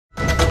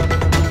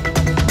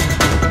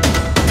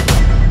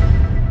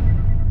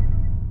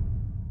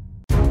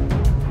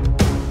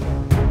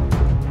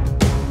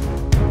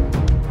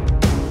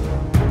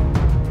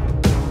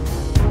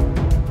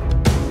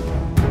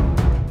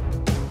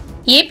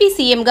AP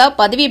సీఎంగా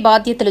పదవీ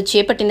బాధ్యతలు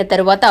చేపట్టిన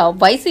తరువాత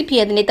వైసీపీ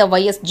అధినేత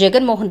వైఎస్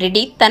జగన్మోహన్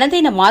రెడ్డి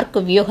తనదైన మార్కు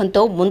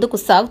వ్యూహంతో ముందుకు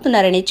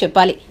సాగుతున్నారని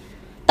చెప్పాలి.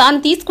 తాను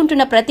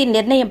తీసుకుంటున్న ప్రతి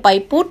నిర్ణయంపై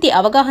పూర్తి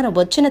అవగాహన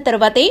వచ్చిన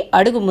తరువాతే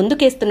అడుగు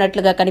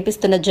ముందుకేస్తున్నట్లుగా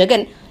కనిపిస్తున్న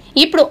జగన్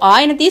ఇప్పుడు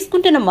ఆయన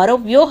తీసుకుంటున్న మరో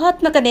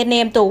వ్యూహాత్మక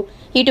నిర్ణయంతో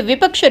ఇటు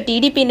విపక్ష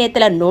టీడీపీ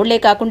నేతల నోళ్లే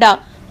కాకుండా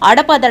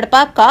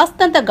అడపాదడపా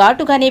కాస్తంత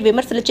ఘాటుగానే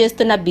విమర్శలు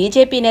చేస్తున్న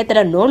బీజేపీ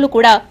నేతల నోళ్లు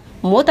కూడా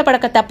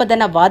మూతపడక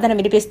తప్పదన్న వాదన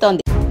వినిపిస్తోంది.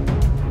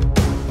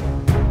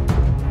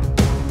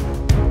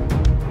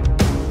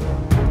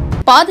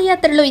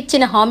 పాదయాత్రలో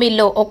ఇచ్చిన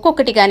హామీల్లో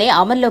ఒక్కొక్కటిగానే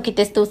అమల్లోకి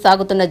తెస్తూ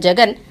సాగుతున్న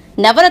జగన్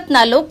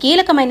నవరత్నాల్లో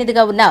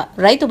కీలకమైనదిగా ఉన్న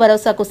రైతు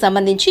భరోసాకు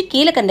సంబంధించి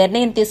కీలక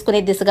నిర్ణయం తీసుకునే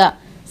దిశగా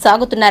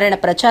సాగుతున్నారన్న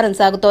ప్రచారం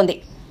సాగుతోంది.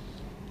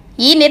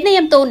 ఈ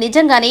నిర్ణయంతో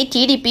నిజంగానే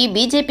టీడీపీ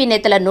బీజేపీ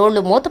నేతల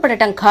నోళ్లు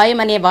మూతపడటం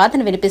ఖాయమనే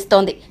వాదన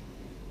వినిపిస్తోంది.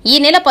 ఈ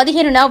నెల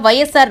 15న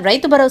వైఎస్సార్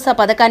రైతు భరోసా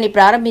పథకాన్ని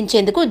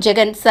ప్రారంభించేందుకు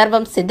జగన్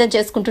సర్వం సిద్దం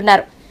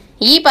చేసుకుంటున్నారు.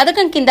 ఈ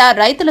పథకం కింద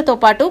రైతులతో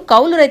పాటు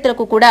కౌలు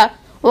రైతులకు కూడా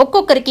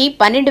ఒక్కొక్కరికి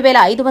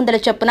 12,500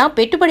 చొప్పున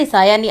పెట్టుబడి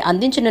సాయాన్ని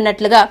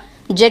అందించనున్నట్లుగా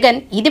జగన్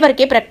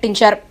ఇదివరకే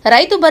ప్రకటించారు.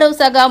 రైతు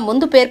భరోసాగా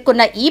ముందు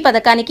పేర్కొన్న ఈ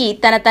పథకానికి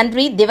తన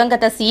తండ్రి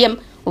దివంగత సీఎం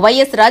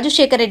వైఎస్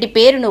రాజశేఖర రెడ్డి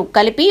పేరును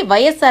కలిపి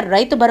వైఎస్సార్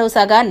రైతు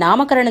భరోసాగా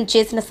నామకరణం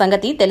చేసిన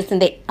సంగతి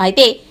తెలిసిందే.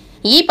 అయితే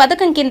ఈ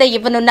పథకం కింద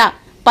ఇవ్వనున్న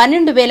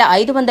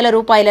 12,500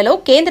 రూపాయలలో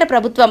కేంద్ర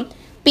ప్రభుత్వం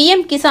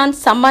పీఎం కిసాన్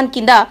సమ్మాన్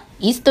కింద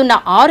ఇస్తున్న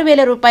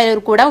 6,000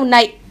 రూపాయలు కూడా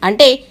ఉన్నాయి.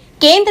 అంటే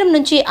కేంద్రం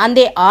నుంచి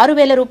అందే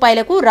 6,000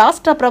 రూపాయలకు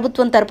రాష్ట్ర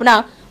ప్రభుత్వం తరపున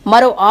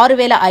మరో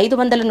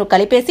 6,500ను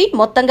కలిపేసి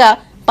మొత్తంగా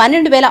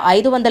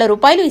 12,500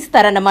 రూపాయలు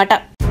ఇస్తారన్నమాట.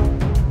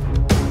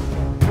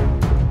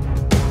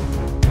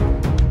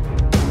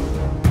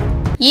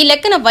 ఈ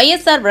లెక్కన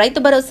వైఎస్సార్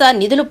రైతు భరోసా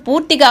నిధులు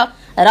పూర్తిగా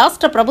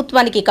రాష్ట్ర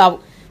ప్రభుత్వానికి కావు.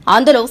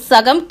 అందులో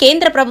సగం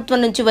కేంద్ర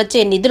ప్రభుత్వం నుంచి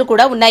వచ్చే నిధులు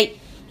కూడా ఉన్నాయి.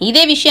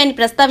 ఇదే విషయాన్ని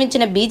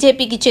ప్రస్తావించిన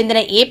బీజేపీకి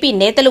చెందిన ఏపీ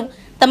నేతలు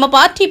తమ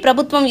పార్టీ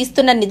ప్రభుత్వం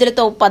ఇస్తున్న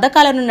నిధులతో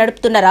పథకాలను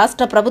నడుపుతున్న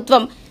రాష్ట్ర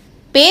ప్రభుత్వం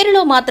పేరులో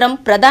మాత్రం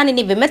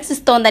ప్రధానిని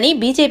విమర్శిస్తోందని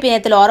బీజేపీ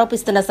నేతలు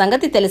ఆరోపిస్తున్న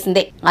సంగతి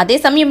తెలిసిందే. అదే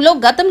సమయంలో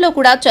గతంలో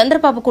కూడా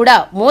చంద్రబాబు కూడా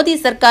మోదీ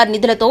సర్కార్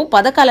నిధులతో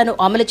పథకాలను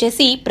అమలు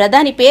చేసి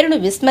ప్రధాని పేరును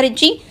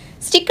విస్మరించి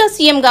స్టిక్కర్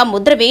సీఎంగా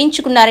ముద్ర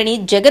వేయించుకున్నారని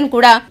జగన్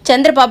కూడా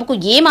చంద్రబాబుకు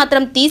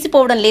ఏమాత్రం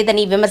తీసిపోవడం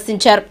లేదని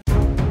విమర్శించారు.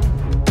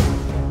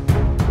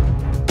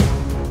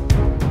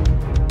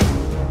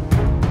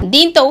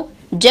 దీంతో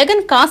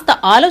జగన్ కాస్త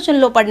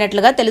ఆలోచనలో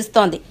పడినట్లుగా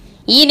తెలుస్తోంది.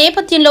 ఈ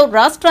నేపథ్యంలో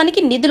రాష్ట్రానికి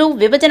నిధులు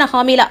విభజన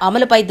హామీల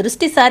అమలుపై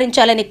దృష్టి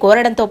సారించాలని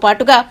కోరడంతో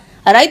పాటుగా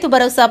రైతు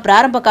భరోసా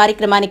ప్రారంభ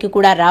కార్యక్రమానికి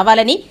కూడా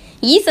రావాలని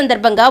ఈ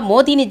సందర్భంగా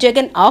మోదీని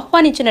జగన్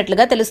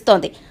ఆహ్వానించినట్లుగా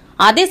తెలుస్తోంది.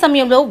 అదే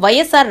సమయంలో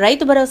వైఎస్సార్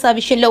రైతు భరోసా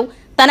విషయంలో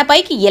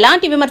తనపైకి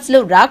ఎలాంటి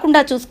విమర్శలు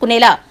రాకుండా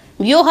చూసుకునేలా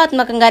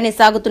వ్యూహాత్మకంగానే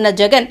సాగుతున్న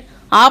జగన్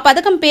ఆ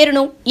పథకం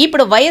పేరును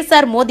ఇప్పుడు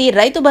వైఎస్సార్ మోదీ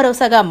రైతు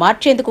భరోసాగా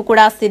మార్చేందుకు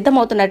కూడా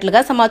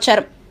సిద్దమవుతున్నట్లుగా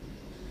సమాచారం.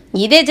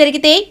 ఇదే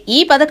జరిగితే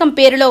ఈ పథకం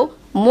పేరులో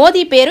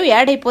మోదీ పేరు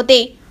యాడైపోతే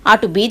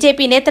అటు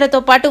బీజేపీ నేతలతో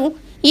పాటు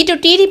ఇటు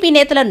టీడీపీ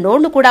నేతల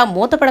నోళ్లు కూడా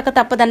మూతపడక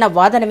తప్పదన్న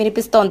వాదన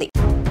వినిపిస్తోంది.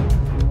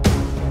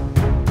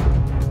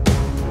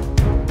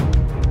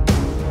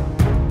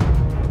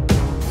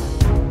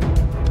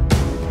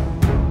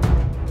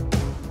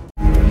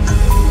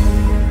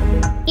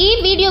 ఈ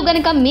వీడియో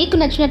గనుక మీకు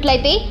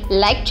నచ్చినట్లయితే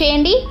లైక్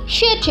చేయండి,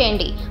 షేర్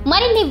చేయండి.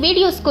 మరిన్ని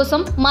వీడియోస్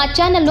కోసం మా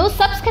ఛానల్ను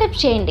సబ్స్క్రైబ్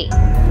చేయండి.